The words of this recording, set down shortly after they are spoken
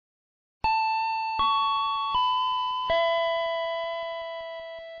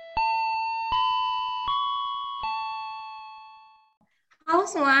Halo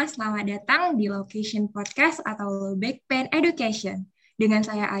semua, selamat datang di Location Podcast atau Low Back Pain Education. Dengan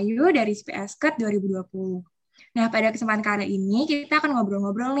saya Ayu dari SPS KET 2020. Nah, pada kesempatan kali ini kita akan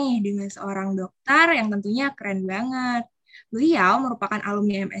ngobrol-ngobrol nih dengan seorang dokter yang tentunya keren banget. Beliau merupakan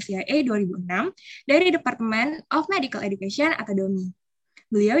alumni MSIA 2006 dari Department of Medical Education atau DOMI.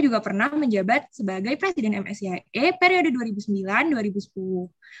 Beliau juga pernah menjabat sebagai Presiden MSIA periode 2009-2010.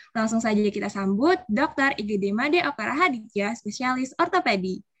 Langsung saja kita sambut Dr. Igede Made Okara Haditya, spesialis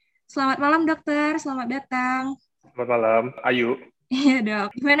ortopedi. Selamat malam dokter, selamat datang. Selamat malam, Ayu. Iya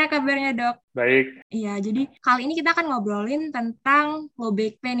dok, gimana kabarnya dok? Baik. Iya, jadi kali ini kita akan ngobrolin tentang low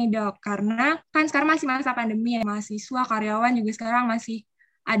back pain nih dok, karena kan sekarang masih masa pandemi ya, mahasiswa, karyawan juga sekarang masih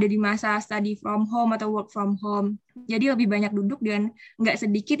ada di masa study from home atau work from home. Jadi lebih banyak duduk dan nggak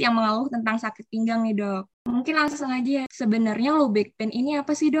sedikit yang mengeluh tentang sakit pinggang nih dok. Mungkin langsung aja, sebenarnya low back pain ini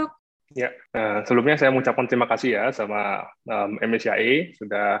apa sih dok? Ya, sebelumnya saya mengucapkan terima kasih ya sama MSIA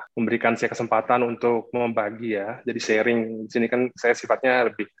sudah memberikan saya kesempatan untuk membagi ya. Jadi sharing di sini kan saya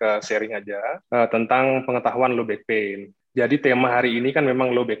sifatnya lebih ke sharing aja tentang pengetahuan low back pain. Jadi tema hari ini kan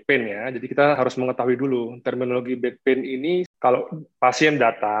memang low back pain ya. Jadi kita harus mengetahui dulu terminologi back pain ini. Kalau pasien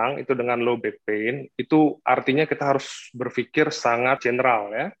datang itu dengan low back pain, itu artinya kita harus berpikir sangat general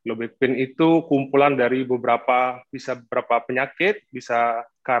ya. Low back pain itu kumpulan dari bisa beberapa penyakit, bisa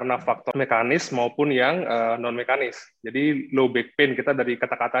karena faktor mekanis maupun yang non-mekanis. Jadi low back pain, kita dari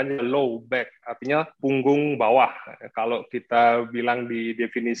kata-katanya low back, artinya punggung bawah. Kalau kita bilang di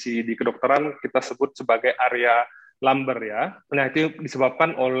definisi di kedokteran, kita sebut sebagai area lumbar ya. Nah, itu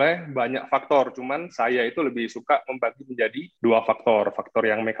disebabkan oleh banyak faktor. Cuman saya itu lebih suka membagi menjadi dua faktor. Faktor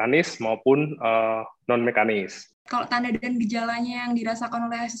yang mekanis maupun non-mekanis. Kalau tanda dan gejalanya yang dirasakan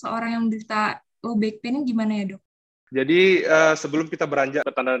oleh seseorang yang menderita low back pain gimana ya dok? Jadi sebelum kita beranjak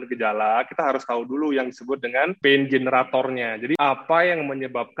ke tanda dan gejala, kita harus tahu dulu yang disebut dengan pain generatornya. Jadi apa yang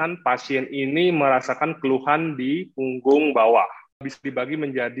menyebabkan pasien ini merasakan keluhan di punggung bawah? Bisa dibagi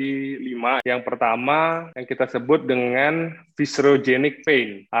menjadi 5. Yang pertama yang kita sebut dengan viscerogenic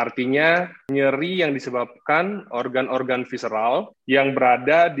pain. Artinya nyeri yang disebabkan organ-organ visceral yang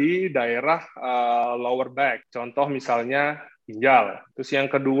berada di daerah lower back. Contoh misalnya ginjal. Terus yang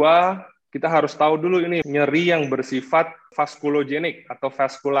kedua, kita harus tahu dulu ini nyeri yang bersifat vaskulogenik atau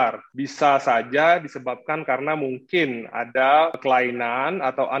vaskular. Bisa saja disebabkan karena mungkin ada kelainan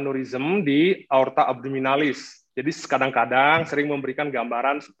atau aneurism di aorta abdominalis. Jadi kadang-kadang sering memberikan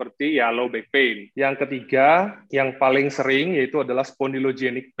gambaran seperti ya low back pain. Yang ketiga, yang paling sering yaitu adalah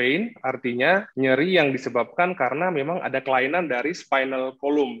spondylogenic pain, artinya nyeri yang disebabkan karena memang ada kelainan dari spinal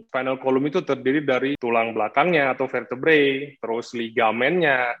column. Spinal column itu terdiri dari tulang belakangnya atau vertebrae, terus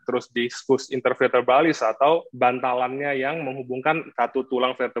ligamennya, terus discus intervertebralis atau bantalannya yang menghubungkan satu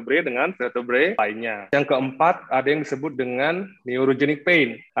tulang vertebrae dengan vertebrae lainnya. Yang keempat, ada yang disebut dengan neurogenic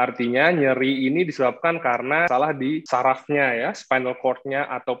pain, artinya nyeri ini disebabkan karena di sarafnya ya, spinal cord-nya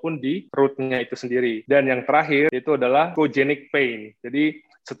ataupun di root-nya itu sendiri. Dan yang terakhir itu adalah psychogenic pain. Jadi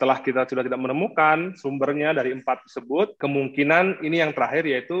setelah kita sudah tidak menemukan sumbernya dari 4 tersebut, kemungkinan ini yang terakhir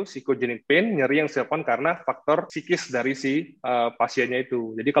yaitu psychogenic pain, nyeri yang disebabkan karena faktor psikis dari si pasiennya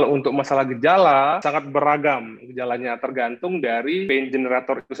itu. Jadi kalau untuk masalah gejala, sangat beragam gejalanya, tergantung dari pain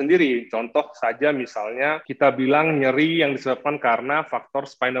generator itu sendiri. Contoh saja misalnya kita bilang nyeri yang disebabkan karena faktor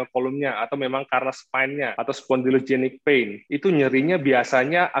spinal column-nya atau memang karena spine-nya atau spondylogenic pain. Itu nyerinya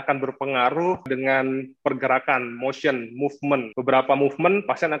biasanya akan berpengaruh dengan pergerakan, motion, movement. Beberapa movement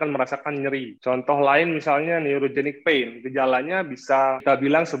pasien akan merasakan nyeri. Contoh lain misalnya neurogenic pain. Gejalanya bisa kita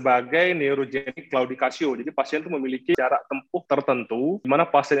bilang sebagai neurogenic claudicatio. Jadi pasien itu memiliki jarak tempuh tertentu di mana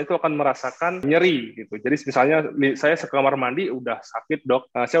pasien itu akan merasakan nyeri gitu. Jadi misalnya saya ke kamar mandi udah sakit dok,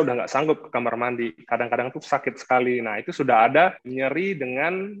 saya udah nggak sanggup ke kamar mandi. Kadang-kadang tuh sakit sekali. Nah itu sudah ada nyeri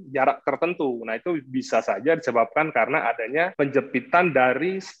dengan jarak tertentu. Nah itu bisa saja disebabkan karena adanya penjepitan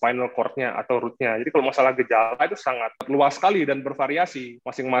dari spinal cord-nya atau root-nya. Jadi kalau masalah gejala itu sangat luas sekali dan bervariasi.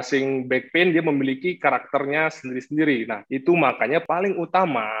 Masing-masing back pain dia memiliki karakternya sendiri-sendiri. Nah, itu makanya paling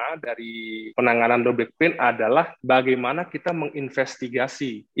utama dari penanganan low back pain adalah bagaimana kita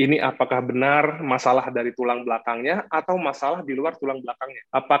menginvestigasi. Ini apakah benar masalah dari tulang belakangnya atau masalah di luar tulang belakangnya.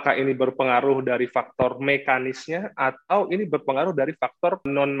 Apakah ini berpengaruh dari faktor mekanisnya atau ini berpengaruh dari faktor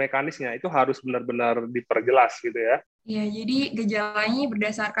non-mekanisnya. Itu harus benar-benar diperjelas gitu ya. Ya, jadi gejalanya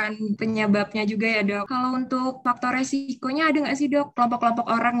berdasarkan penyebabnya juga ya dok. Kalau untuk faktor resikonya ada nggak sih dok? Kelompok-kelompok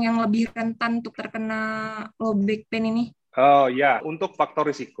orang yang lebih rentan untuk terkena low back pain ini? Oh ya, untuk faktor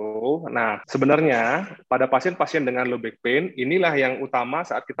risiko. Nah, sebenarnya pada pasien-pasien dengan low back pain, inilah yang utama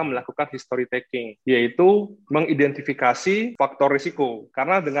saat kita melakukan history taking, yaitu mengidentifikasi faktor risiko.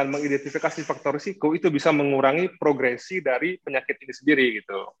 Karena dengan mengidentifikasi faktor risiko, itu bisa mengurangi progresi dari penyakit ini sendiri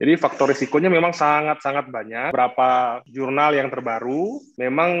gitu. Jadi faktor risikonya memang sangat-sangat banyak. Beberapa jurnal yang terbaru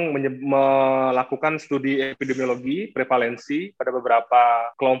memang melakukan studi epidemiologi, prevalensi pada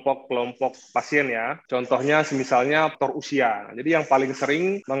beberapa kelompok-kelompok pasien ya. Contohnya misalnya faktor usia. Jadi yang paling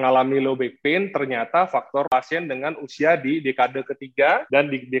sering mengalami low back pain ternyata faktor pasien dengan usia di dekade ketiga dan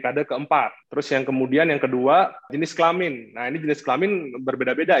di dekade keempat. Terus yang kemudian yang kedua, jenis kelamin. Nah, ini jenis kelamin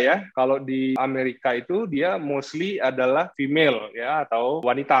berbeda-beda ya. Kalau di Amerika itu dia mostly adalah female ya atau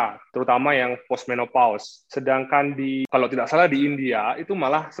wanita, terutama yang postmenopause. Sedangkan kalau tidak salah di India itu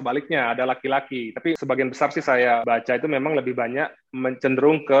malah sebaliknya, ada laki-laki. Tapi sebagian besar sih saya baca itu memang lebih banyak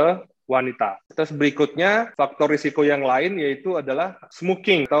cenderung ke wanita. Terus berikutnya faktor risiko yang lain yaitu adalah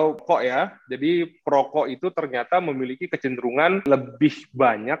smoking atau rokok ya. Jadi perokok itu ternyata memiliki kecenderungan lebih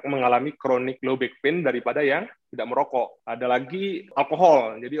banyak mengalami chronic low back pain daripada yang tidak merokok. Ada lagi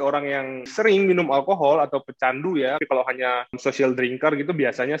alkohol. Jadi orang yang sering minum alkohol atau pecandu ya, tapi kalau hanya social drinker gitu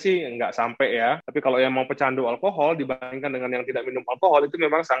biasanya sih nggak sampai ya. Tapi kalau yang mau pecandu alkohol dibandingkan dengan yang tidak minum alkohol itu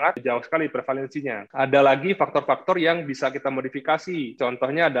memang sangat jauh sekali prevalensinya. Ada lagi faktor-faktor yang bisa kita modifikasi.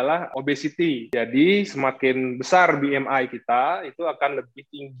 Contohnya adalah obesity. Jadi semakin besar BMI kita itu akan lebih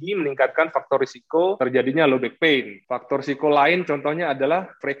tinggi meningkatkan faktor risiko terjadinya low back pain. Faktor risiko lain contohnya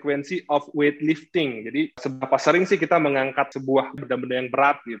adalah frequency of weightlifting. Jadi seberapa sering sih kita mengangkat sebuah benda-benda yang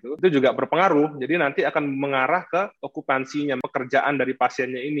berat gitu, itu juga berpengaruh. Jadi nanti akan mengarah ke okupansinya, pekerjaan dari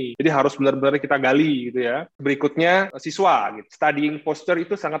pasiennya ini. Jadi harus benar-benar kita gali gitu ya. Berikutnya siswa, gitu. Studying posture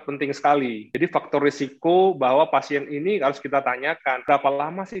itu sangat penting sekali. Jadi faktor risiko bahwa pasien ini harus kita tanyakan, berapa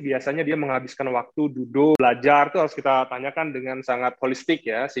lama sih biasanya dia menghabiskan waktu duduk, belajar, itu harus kita tanyakan dengan sangat holistik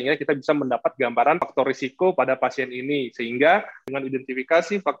ya, sehingga kita bisa mendapat gambaran faktor risiko pada pasien ini. Sehingga dengan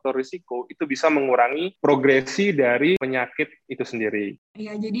identifikasi faktor risiko, itu bisa mengurangi progresi dari penyakit itu sendiri.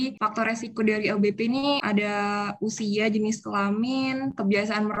 Ya, jadi faktor resiko dari LBP ini ada usia, jenis kelamin,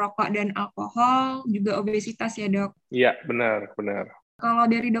 kebiasaan merokok dan alkohol, juga obesitas ya, Dok? Iya, benar. Kalau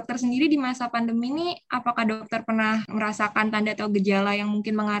dari dokter sendiri di masa pandemi ini, apakah dokter pernah merasakan tanda atau gejala yang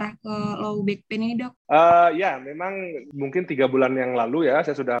mungkin mengarah ke low back pain ini, Dok? Ya, memang mungkin 3 bulan yang lalu ya,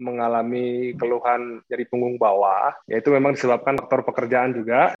 saya sudah mengalami keluhan dari punggung bawah, yaitu memang disebabkan faktor pekerjaan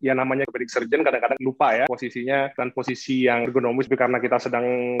juga. Ya namanya orthopedic surgeon kadang-kadang lupa ya posisinya dan posisi yang ergonomis, karena kita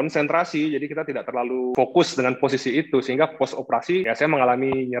sedang konsentrasi, jadi kita tidak terlalu fokus dengan posisi itu, sehingga post operasi ya saya mengalami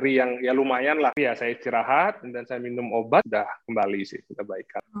nyeri yang ya lumayan lah. Ya saya istirahat dan saya minum obat, udah kembali sih, kita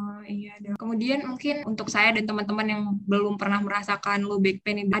baikkan. Oh iya, Dok. Kemudian mungkin untuk saya dan teman-teman yang belum pernah merasakan low back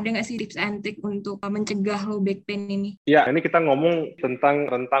pain, ada nggak sih tips and trick untuk mencegah low back pain ini? Ya, ini kita ngomong tentang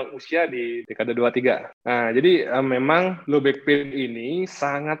rentang usia di dekade 23. Nah, jadi memang low back pain ini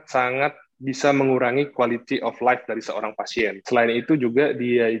sangat-sangat bisa mengurangi quality of life dari seorang pasien. Selain itu juga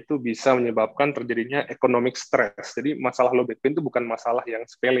dia itu bisa menyebabkan terjadinya economic stress. Jadi masalah low back pain itu bukan masalah yang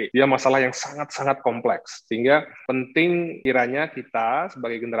sepele, dia masalah yang sangat-sangat kompleks. Sehingga penting kiranya kita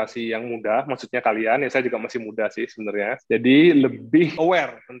sebagai generasi yang muda, maksudnya kalian, ya saya juga masih muda sih sebenarnya, jadi lebih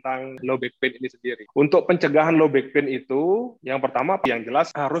aware tentang low back pain ini sendiri. Untuk pencegahan low back pain itu, yang pertama yang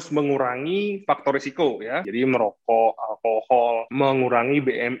jelas harus mengurangi faktor risiko ya. Jadi merokok, alkohol, mengurangi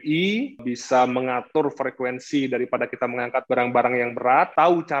BMI, bisa mengatur frekuensi daripada kita mengangkat barang-barang yang berat,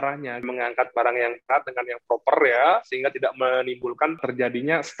 tahu caranya mengangkat barang yang berat dengan yang proper ya, sehingga tidak menimbulkan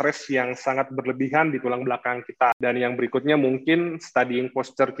terjadinya stres yang sangat berlebihan di tulang belakang kita. Dan yang berikutnya mungkin studying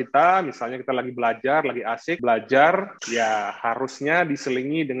posture kita, misalnya kita lagi belajar, lagi asik belajar, ya harusnya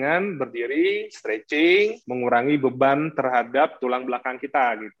diselingi dengan berdiri, stretching, mengurangi beban terhadap tulang belakang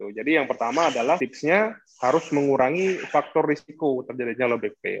kita gitu. Jadi yang pertama adalah tipsnya harus mengurangi faktor risiko terjadinya low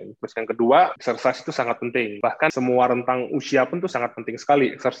back pain. Terus yang kedua, exercise itu sangat penting. Bahkan semua rentang usia pun itu sangat penting sekali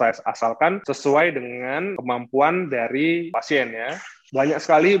exercise, asalkan sesuai dengan kemampuan dari pasien ya. Banyak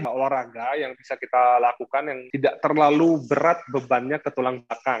sekali olahraga yang bisa kita lakukan yang tidak terlalu berat bebannya ke tulang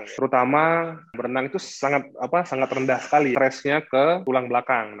belakang. Terutama berenang itu sangat rendah sekali stresnya ke tulang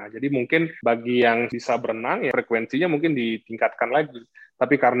belakang. Nah, jadi mungkin bagi yang bisa berenang ya frekuensinya mungkin ditingkatkan lagi.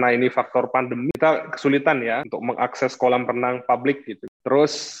 Tapi karena ini faktor pandemi, kita kesulitan ya untuk mengakses kolam renang publik gitu.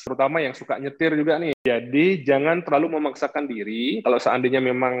 Terus terutama yang suka nyetir juga nih. Jadi jangan terlalu memaksakan diri. Kalau seandainya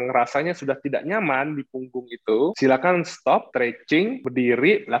memang rasanya sudah tidak nyaman di punggung itu, silakan stop, stretching,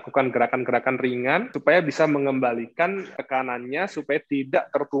 berdiri, lakukan gerakan-gerakan ringan supaya bisa mengembalikan tekanannya supaya tidak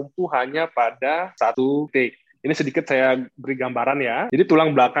tertumpu hanya pada satu titik. Ini sedikit saya beri gambaran ya. Jadi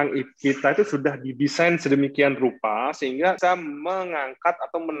tulang belakang kita itu sudah didesain sedemikian rupa sehingga bisa mengangkat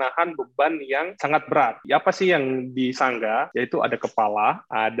atau menahan beban yang sangat berat. Apa sih yang disangga? Yaitu ada kepala,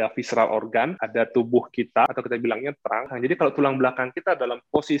 ada visceral organ, ada tubuh kita atau kita bilangnya trunk. Nah, jadi kalau tulang belakang kita dalam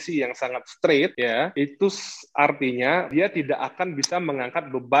posisi yang sangat straight ya, itu artinya dia tidak akan bisa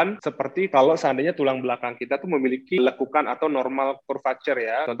mengangkat beban seperti kalau seandainya tulang belakang kita tuh memiliki lekukan atau normal curvature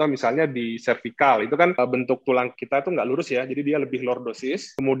ya. Contoh misalnya di cervical, itu kan bentuk tulang kita itu nggak lurus ya, jadi dia lebih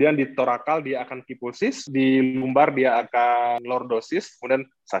lordosis. Kemudian di torakal dia akan kipusis, di lumbar dia akan lordosis, kemudian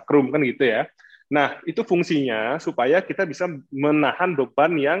sacrum kan gitu ya. Nah, itu fungsinya supaya kita bisa menahan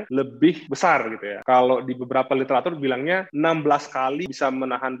beban yang lebih besar gitu ya. Kalau di beberapa literatur bilangnya 16 kali bisa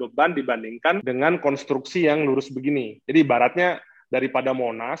menahan beban dibandingkan dengan konstruksi yang lurus begini. Jadi ibaratnya daripada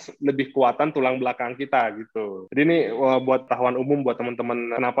Monas, lebih kuatan tulang belakang kita gitu. Jadi ini buat pengetahuan umum buat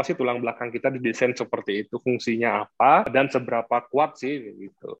teman-teman, kenapa sih tulang belakang kita didesain seperti itu, fungsinya apa, dan seberapa kuat sih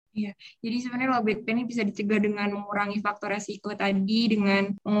gitu. Iya, jadi sebenarnya low back pain ini bisa dicegah dengan mengurangi faktor resiko tadi,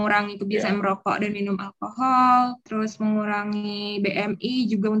 dengan mengurangi kebiasaan merokok dan minum alkohol, terus mengurangi BMI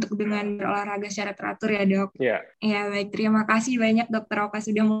juga untuk dengan berolahraga secara teratur ya dok. Iya. Ya baik, terima kasih banyak Dokter Oka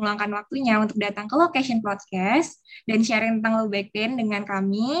sudah meluangkan waktunya untuk datang ke Location Podcast dan sharing tentang low back pain dengan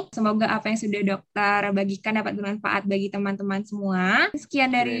kami. Semoga apa yang sudah dokter bagikan dapat bermanfaat bagi teman-teman semua. Sekian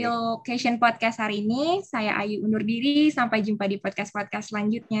dari Location Podcast hari ini. Saya Ayu undur diri. Sampai jumpa di podcast-podcast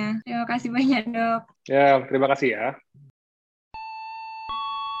selanjutnya. Terima kasih banyak, Dok. Ya, terima kasih ya.